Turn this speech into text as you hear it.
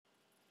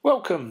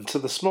Welcome to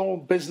the Small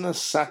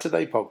Business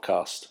Saturday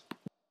podcast.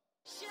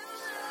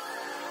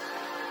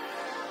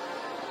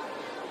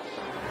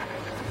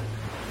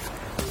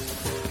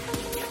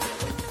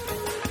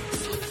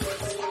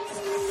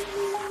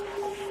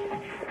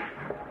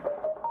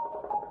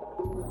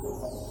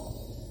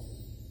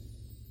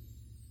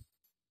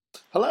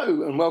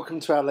 Hello and welcome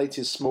to our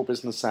latest Small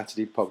Business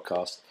Saturday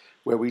podcast,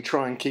 where we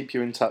try and keep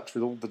you in touch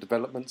with all the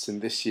developments in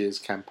this year's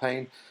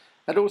campaign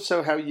and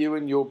also how you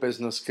and your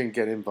business can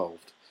get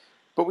involved.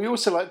 But we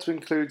also like to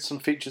include some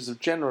features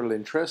of general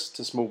interest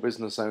to small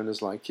business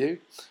owners like you.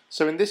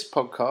 So in this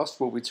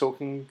podcast, we'll be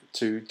talking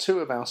to two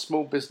of our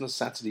Small Business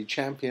Saturday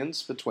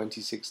champions for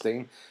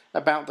 2016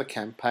 about the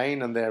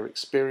campaign and their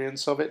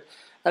experience of it,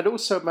 and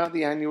also about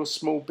the annual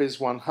Small Biz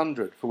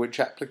 100, for which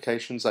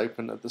applications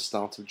open at the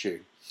start of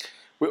June.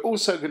 We're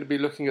also going to be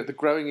looking at the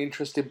growing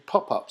interest in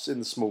pop-ups in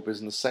the small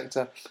business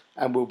sector,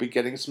 and we'll be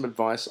getting some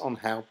advice on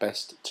how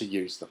best to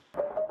use them.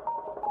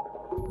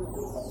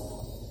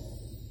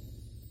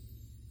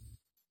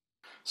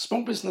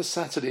 Small Business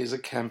Saturday as a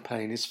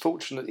campaign is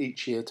fortunate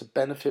each year to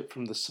benefit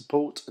from the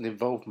support and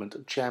involvement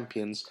of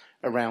champions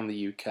around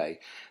the UK.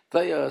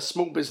 They are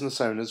small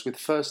business owners with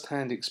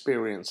first-hand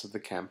experience of the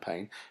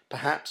campaign,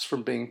 perhaps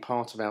from being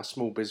part of our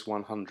Small Biz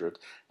 100,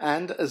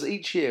 and as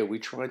each year we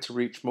try to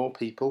reach more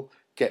people,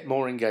 get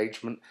more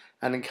engagement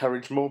and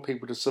encourage more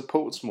people to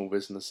support small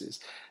businesses.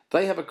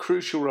 They have a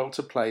crucial role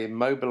to play in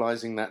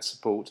mobilising that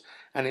support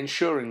and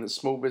ensuring that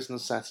Small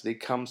Business Saturday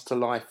comes to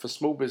life for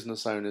small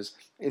business owners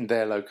in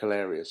their local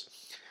areas.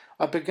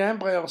 I began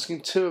by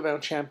asking two of our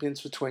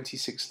champions for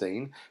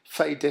 2016,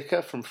 Faye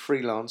Dicker from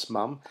Freelance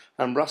Mum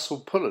and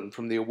Russell Pullen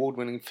from the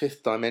award-winning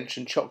Fifth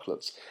Dimension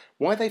Chocolates,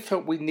 why they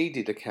felt we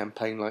needed a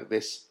campaign like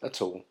this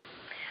at all.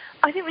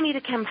 I think we need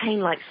a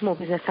campaign like Small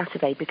Business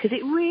Saturday because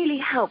it really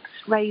helps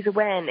raise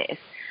awareness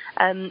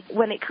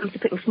when it comes to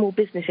putting small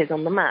businesses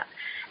on the map.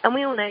 And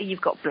we all know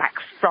you've got Black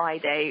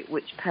Friday,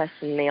 which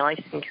personally I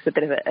think is a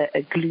bit of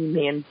a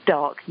gloomy and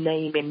dark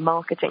name in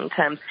marketing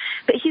terms.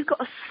 But if you've got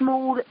a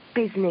Small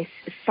Business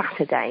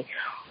Saturday,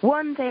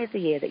 one day of the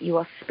year that you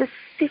are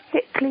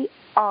specifically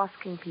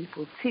asking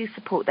people to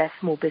support their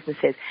small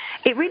businesses,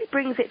 it really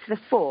brings it to the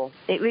fore.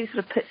 It really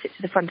sort of puts it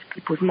to the front of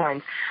people's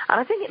minds. And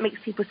I think it makes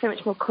people so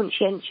much more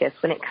conscientious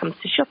when it comes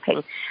to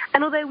shopping.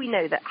 And although we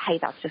know that, hey,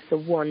 that's just the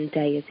one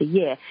day of the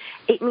year,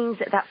 it means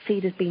that that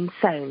seed has been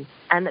sown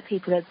and that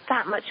people are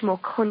that much more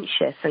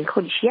conscious and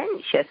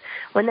conscientious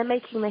when they're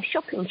making their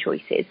shopping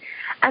choices,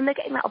 and they're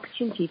getting that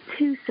opportunity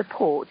to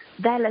support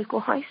their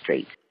local high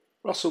street.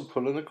 Russell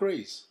Pullen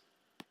agrees.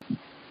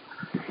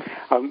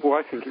 Well,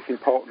 I think it's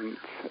important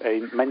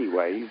in many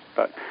ways,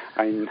 but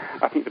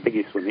I think the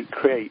biggest one, it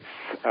creates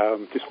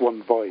just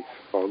one voice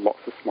for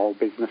lots of small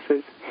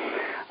businesses,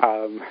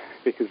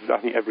 because I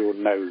think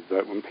everyone knows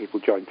that when people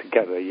join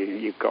together,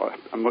 you've got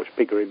a much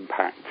bigger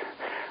impact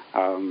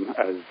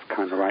as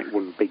kind of like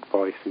one big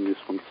voice and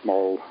just one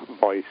small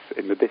voice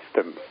in the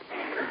distance.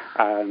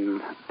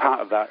 And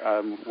part of that,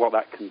 what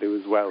that can do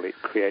as well, it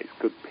creates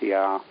good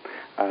PR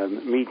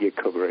media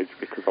coverage,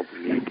 because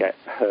obviously you get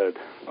heard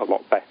a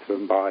lot better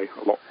and by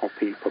a lot more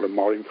people and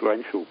more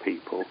influential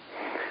people.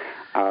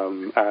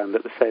 And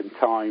at the same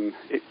time,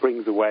 it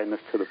brings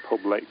awareness to the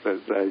public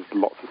that there's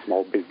lots of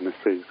small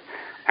businesses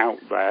out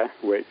there,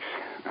 which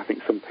I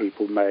think some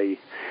people may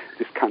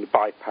just kind of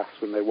bypass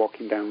when they're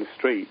walking down the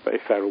street. But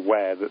if they're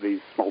aware that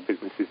these small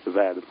businesses are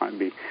there, they might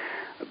be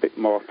a bit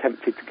more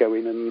tempted to go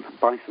in and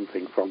buy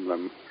something from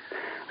them.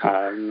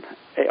 And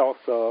it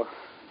also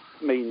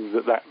means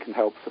that can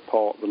help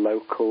support the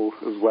local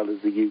as well as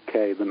the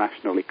UK, the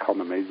national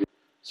economies.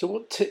 So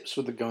what tips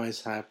would the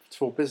guys have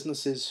for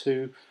businesses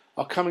who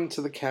are coming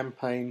to the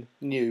campaign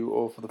new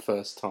or for the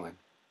first time?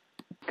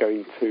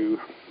 Going to,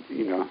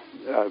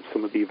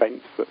 some of the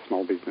events that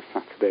Small Business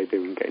Saturday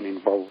do and getting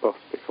involved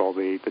before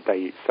the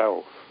day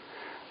itself.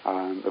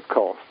 Of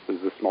course,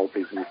 there's the Small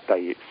Business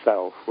Day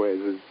itself, where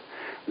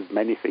there's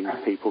many things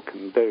people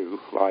can do,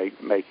 like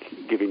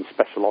giving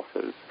special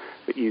offers,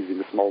 but using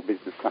the Small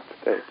Business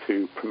Saturday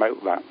to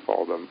promote that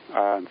for them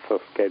and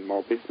thus gain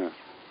more business.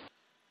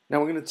 Now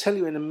we're going to tell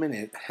you in a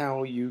minute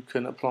how you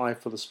can apply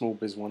for the Small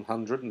Biz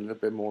 100 and a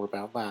little bit more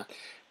about that.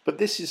 But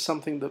this is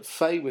something that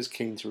Faye was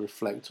keen to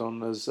reflect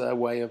on as a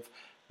way of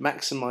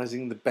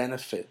maximising the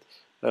benefit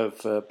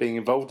of being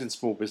involved in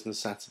Small Business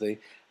Saturday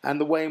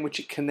and the way in which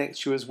it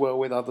connects you as well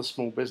with other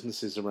small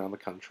businesses around the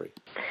country.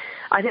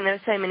 I think there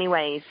are so many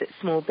ways that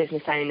small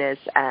business owners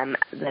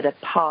that are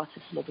part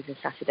of Small Business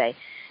Saturday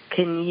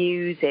can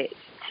use it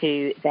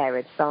to their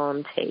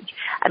advantage.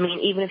 I mean,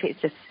 even if it's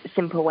just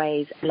simple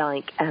ways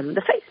like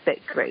the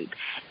Facebook group,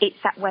 it's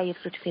that way of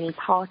sort of feeling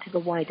part of a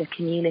wider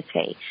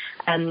community.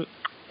 And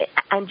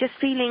just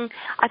feeling,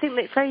 I think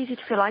that it's very easy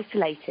to feel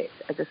isolated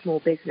as a small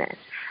business.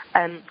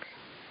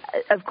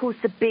 Of course,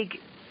 the big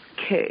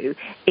coup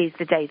is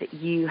the day that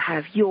you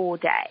have your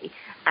day.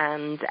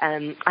 And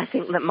I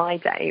think that my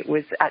day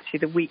was actually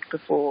the week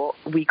before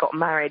we got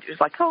married. It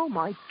was like, oh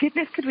my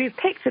goodness, could we have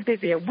picked a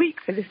busier week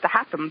for this to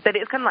happen? But it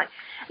was kind of like,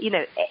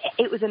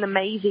 it was an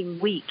amazing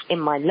week in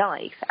my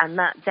life, and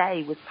that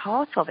day was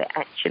part of it,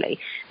 actually,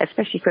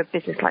 especially for a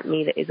business like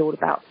me that is all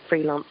about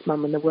freelance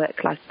mum and the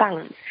work-life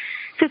balance.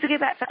 So to go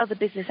back for other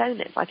business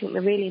owners, I think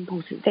the really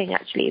important thing,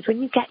 actually, is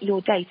when you get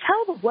your day,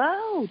 tell the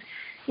world.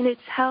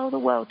 Tell the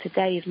world,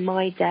 today is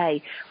my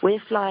day.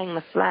 We're flying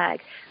the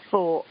flag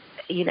for,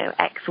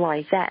 X,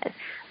 Y, Z.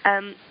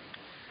 And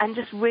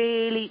just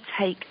really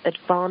take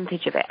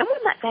advantage of it. And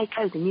when that day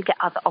goes and you get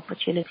other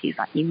opportunities,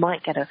 like you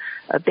might get a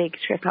big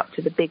trip up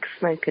to the Big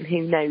Smoke, and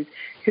who knows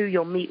who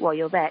you'll meet while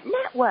you're there.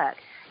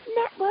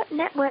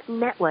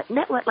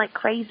 Network like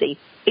crazy.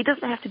 It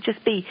doesn't have to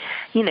just be,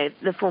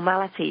 the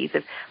formalities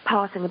of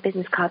passing a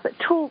business card, but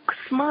talk,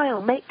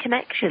 smile, make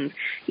connections.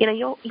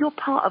 You're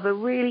part of a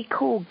really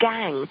cool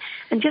gang,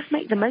 and just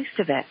make the most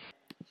of it.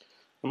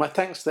 And my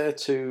thanks there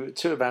to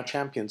two of our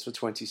champions for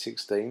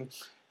 2016.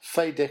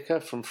 Faye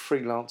Dicker from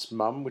Freelance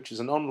Mum, which is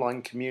an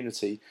online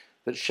community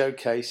that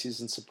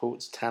showcases and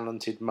supports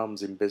talented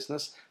mums in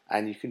business,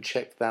 and you can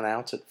check that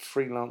out at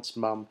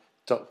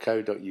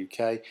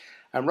freelancemum.co.uk.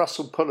 And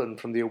Russell Pullen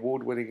from the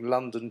award-winning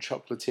London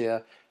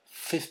chocolatier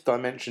Fifth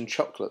Dimension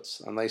Chocolates,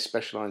 and they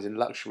specialise in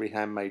luxury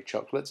handmade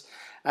chocolates,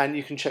 and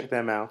you can check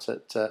them out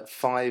at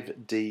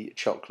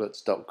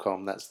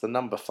 5dchocolates.com. That's the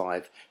number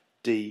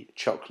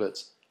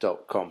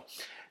 5dchocolates.com.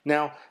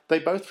 Now, they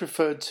both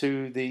referred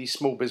to the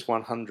Small Biz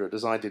 100,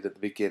 as I did at the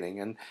beginning,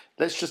 and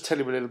let's just tell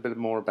you a little bit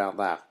more about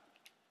that.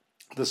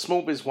 The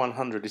Small Biz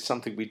 100 is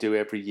something we do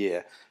every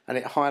year, and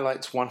it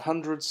highlights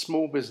 100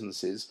 small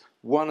businesses,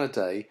 one a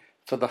day,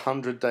 for the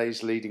 100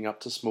 days leading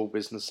up to Small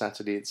Business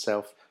Saturday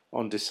itself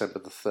on December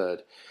the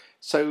 3rd.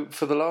 So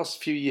for the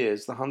last few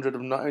years, the 100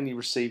 have not only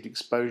received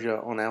exposure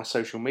on our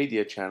social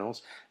media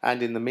channels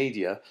and in the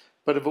media,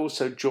 but have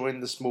also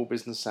joined the Small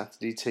Business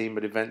Saturday team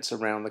at events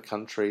around the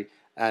country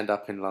and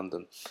up in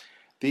London.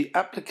 The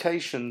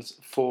applications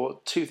for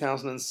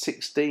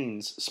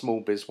 2016's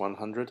Small Biz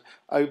 100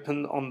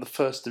 open on the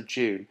 1st of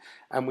June,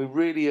 and we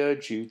really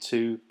urge you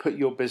to put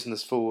your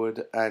business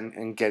forward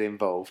and get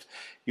involved.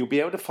 You'll be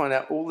able to find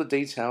out all the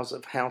details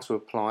of how to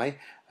apply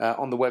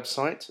on the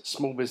website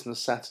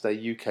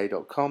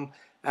smallbusinesssaturdayuk.com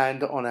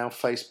and on our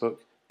Facebook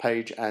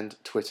page and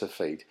Twitter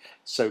feed.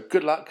 So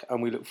good luck,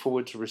 and we look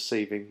forward to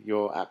receiving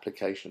your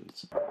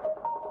applications.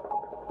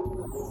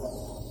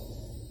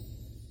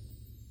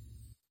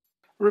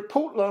 A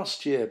report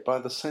last year by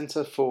the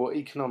Centre for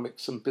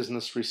Economics and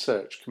Business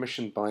Research,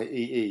 commissioned by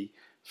EE,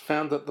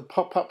 found that the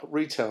pop-up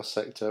retail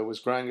sector was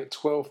growing at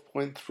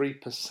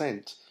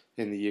 12.3%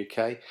 in the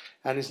UK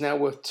and is now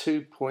worth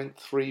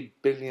 £2.3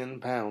 billion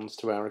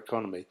to our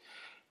economy.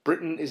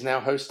 Britain is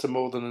now host to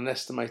more than an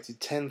estimated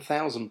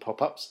 10,000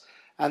 pop-ups,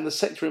 and the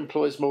sector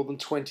employs more than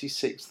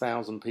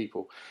 26,000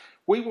 people.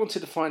 We wanted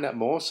to find out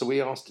more, so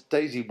we asked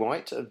Daisy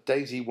White of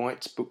Daisy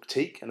White's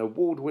Booktique, an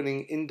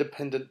award-winning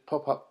independent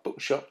pop-up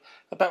bookshop,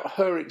 about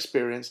her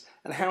experience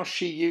and how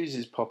she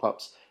uses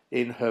pop-ups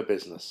in her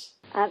business.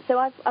 So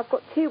I've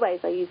got two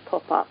ways I use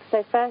pop-ups.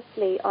 So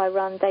firstly, I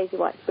run Daisy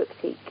White's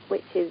Booktique,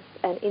 which is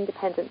an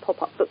independent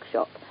pop-up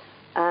bookshop,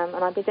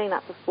 and I've been doing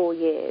that for 4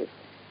 years.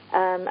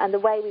 And the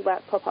way we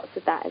work pop-ups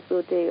with that is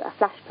we'll do a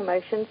flash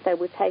promotion, so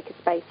we'll take a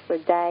space for a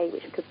day,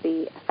 which could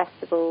be a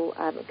festival,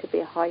 it could be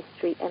a high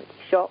street empty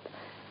shop,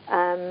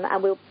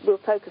 and we'll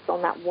focus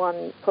on that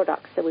one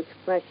product, so we're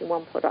promoting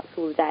one product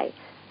all day.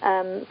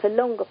 For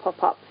longer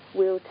pop-ups,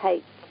 we'll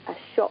take a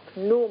shop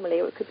normally,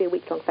 or it could be a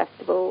week-long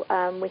festival.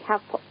 We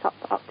have popped up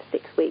for up to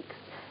 6 weeks,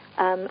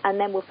 and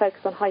then we'll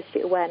focus on high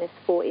street awareness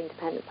for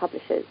independent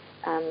publishers.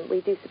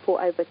 We do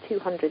support over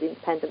 200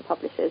 independent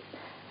publishers,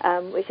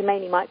 which are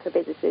mainly micro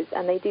businesses,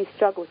 and they do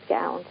struggle to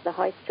get out onto the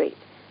high street.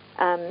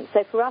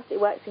 So for us, it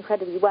works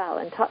incredibly well,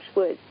 and touch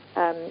wood,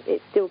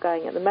 it's still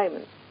going at the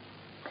moment.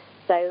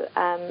 So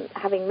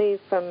having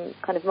moved from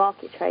kind of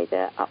market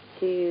trader up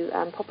to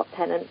pop-up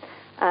tenant,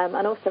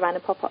 and also ran a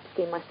pop-up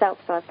scheme myself,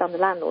 so I've done the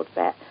landlord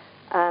bit,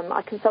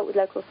 I consult with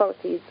local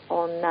authorities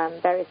on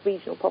various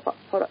regional pop-up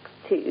products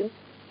too.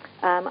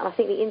 And I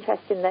think the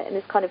interest in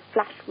this kind of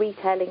flash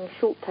retailing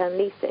short-term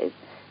leases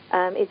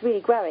is really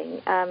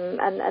growing,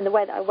 and the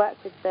way that I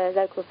work with the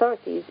local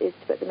authorities is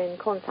to put them in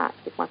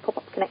contact with my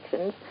pop-up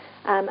connections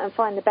and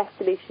find the best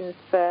solutions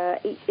for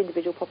each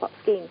individual pop-up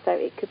scheme. So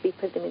it could be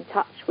putting them in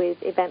touch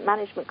with event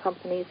management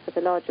companies for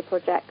the larger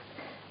projects,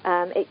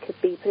 it could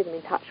be putting them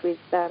in touch with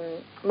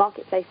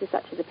marketplaces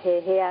such as Appear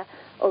Here,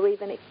 or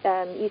even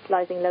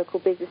utilising local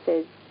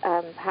businesses.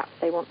 Perhaps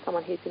they want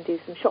someone who can do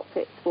some shop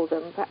fits for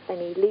them, perhaps they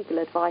need legal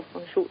advice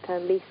on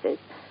short-term leases.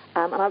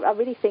 And I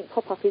really think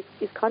pop-up is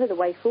kind of the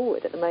way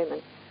forward at the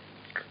moment.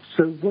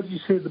 So what do you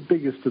say are the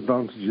biggest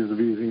advantages of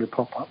using a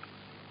pop-up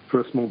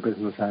for a small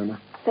business owner?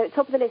 So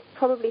top of the list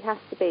probably has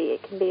to be,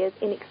 it can be as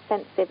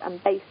inexpensive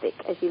and basic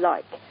as you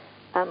like.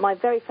 My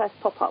very first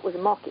pop-up was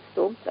a market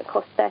stall that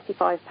cost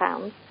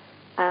 £35.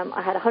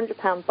 I had a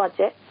 £100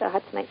 budget, so I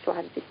had to make sure I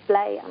had a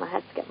display and I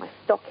had to get my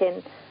stock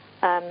in.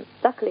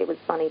 Luckily, it was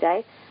a sunny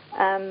day,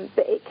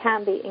 but it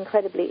can be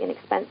incredibly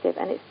inexpensive,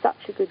 and it's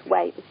such a good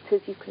way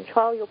because you can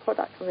trial your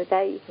product on the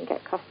day, you can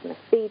get customer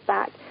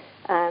feedback,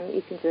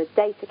 you can do a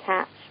data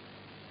catch,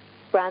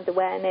 brand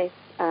awareness,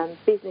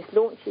 business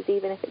launches,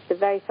 even if it's the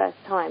very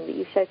first time that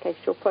you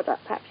showcased your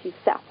product. Perhaps you've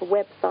set up a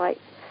website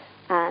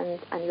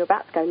and you're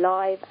about to go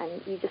live and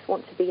you just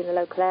want to be in the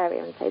local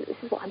area and say, this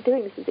is what I'm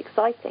doing, this is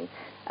exciting.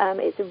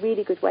 It's a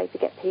really good way to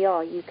get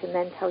PR. You can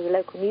then tell your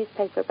local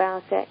newspaper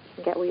about it. You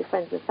can get all your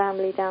friends and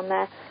family down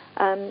there.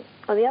 On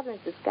the other end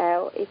of the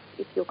scale, if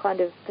you're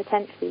kind of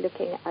potentially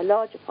looking at a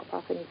larger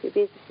pop-up and if your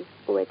business is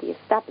already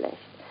established,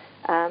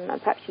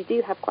 and perhaps you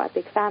do have quite a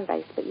big fan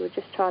base, but you're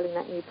just trialling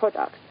that new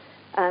product,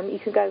 you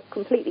can go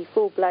completely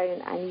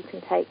full-blown and you can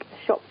take a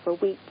shop for a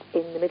week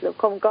in the middle of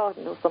Covent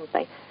Garden or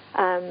something.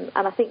 And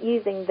I think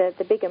using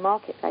the bigger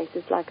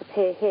marketplaces like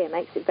Appear Here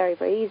makes it very,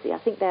 very easy. I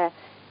think their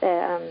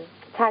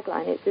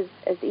tagline is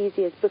as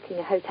easy as booking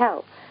a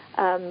hotel,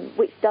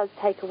 which does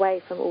take away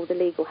from all the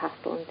legal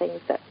hassle and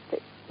things that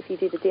if you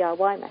do the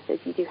DIY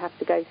method, you do have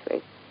to go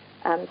through.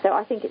 So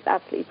I think it's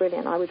absolutely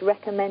brilliant. I would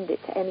recommend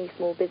it to any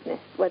small business,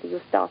 whether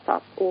you're a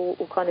start-up or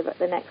kind of at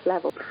the next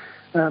level.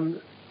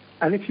 And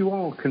if you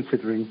are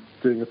considering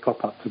doing a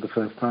pop-up for the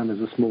first time as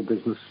a small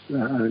business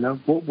owner,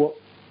 what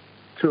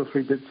 2 or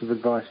 3 bits of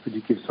advice would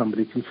you give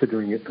somebody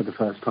considering it for the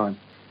first time?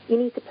 You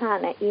need to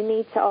plan it. You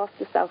need to ask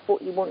yourself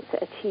what you want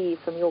to achieve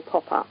from your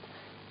pop-up,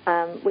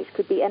 which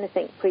could be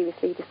anything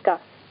previously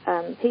discussed.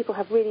 People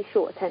have really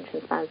short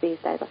attention spans these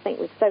days. I think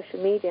with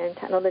social media and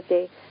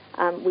technology,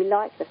 we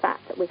like the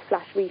fact that with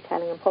flash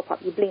retailing and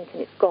pop-up, you blink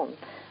and it's gone.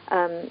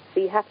 So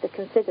you have to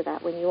consider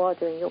that when you are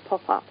doing your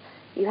pop-up.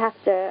 You have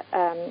to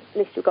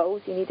list your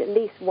goals. You need at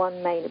least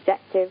one main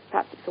objective.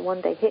 Perhaps it's a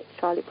one-day hit to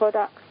trial your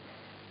products.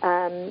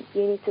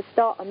 You need to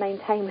start and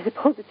maintain with a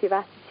positive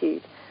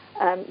attitude.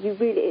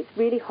 It's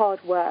really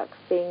hard work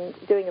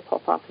doing a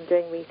pop-up and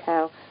doing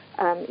retail.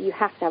 You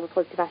have to have a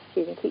positive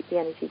attitude and keep the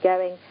energy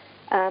going.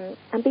 And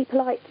be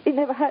polite. It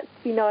never hurts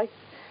to be nice.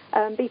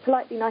 Be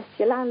polite, be nice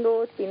to your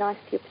landlord, be nice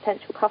to your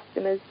potential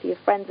customers, to your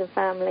friends and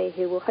family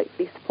who will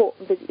hopefully support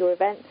and visit your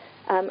event.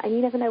 And you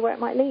never know where it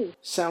might lead.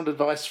 Sound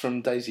advice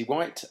from Daisy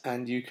White,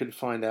 and you can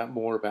find out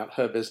more about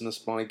her business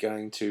by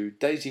going to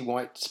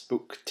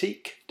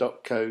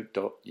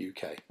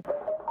daisywhitesboutique.co.uk.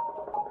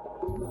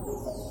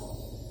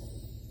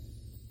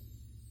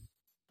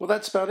 Well,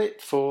 that's about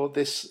it for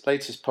this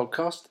latest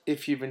podcast.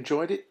 If you've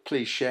enjoyed it,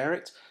 please share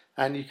it,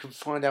 and you can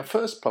find our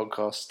first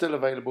podcast still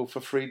available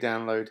for free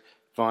download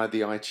via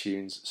the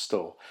iTunes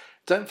store.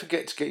 Don't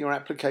forget to get your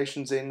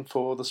applications in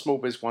for the Small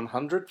Biz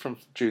 100 from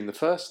June the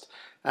 1st.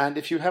 And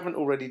if you haven't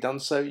already done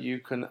so, you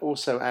can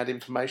also add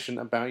information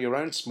about your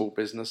own small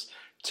business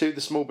to the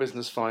Small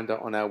Business Finder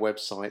on our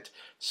website,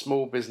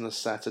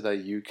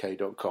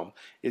 smallbusinesssaturdayuk.com.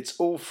 It's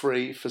all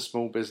free for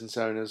small business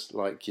owners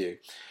like you.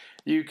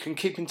 You can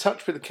keep in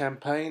touch with the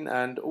campaign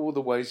and all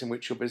the ways in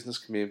which your business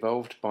can be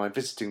involved by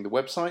visiting the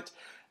website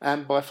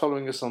and by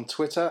following us on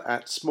Twitter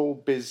at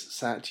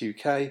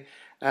smallbizsatuk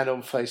and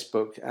on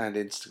Facebook and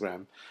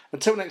Instagram.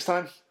 Until next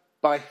time,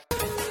 bye.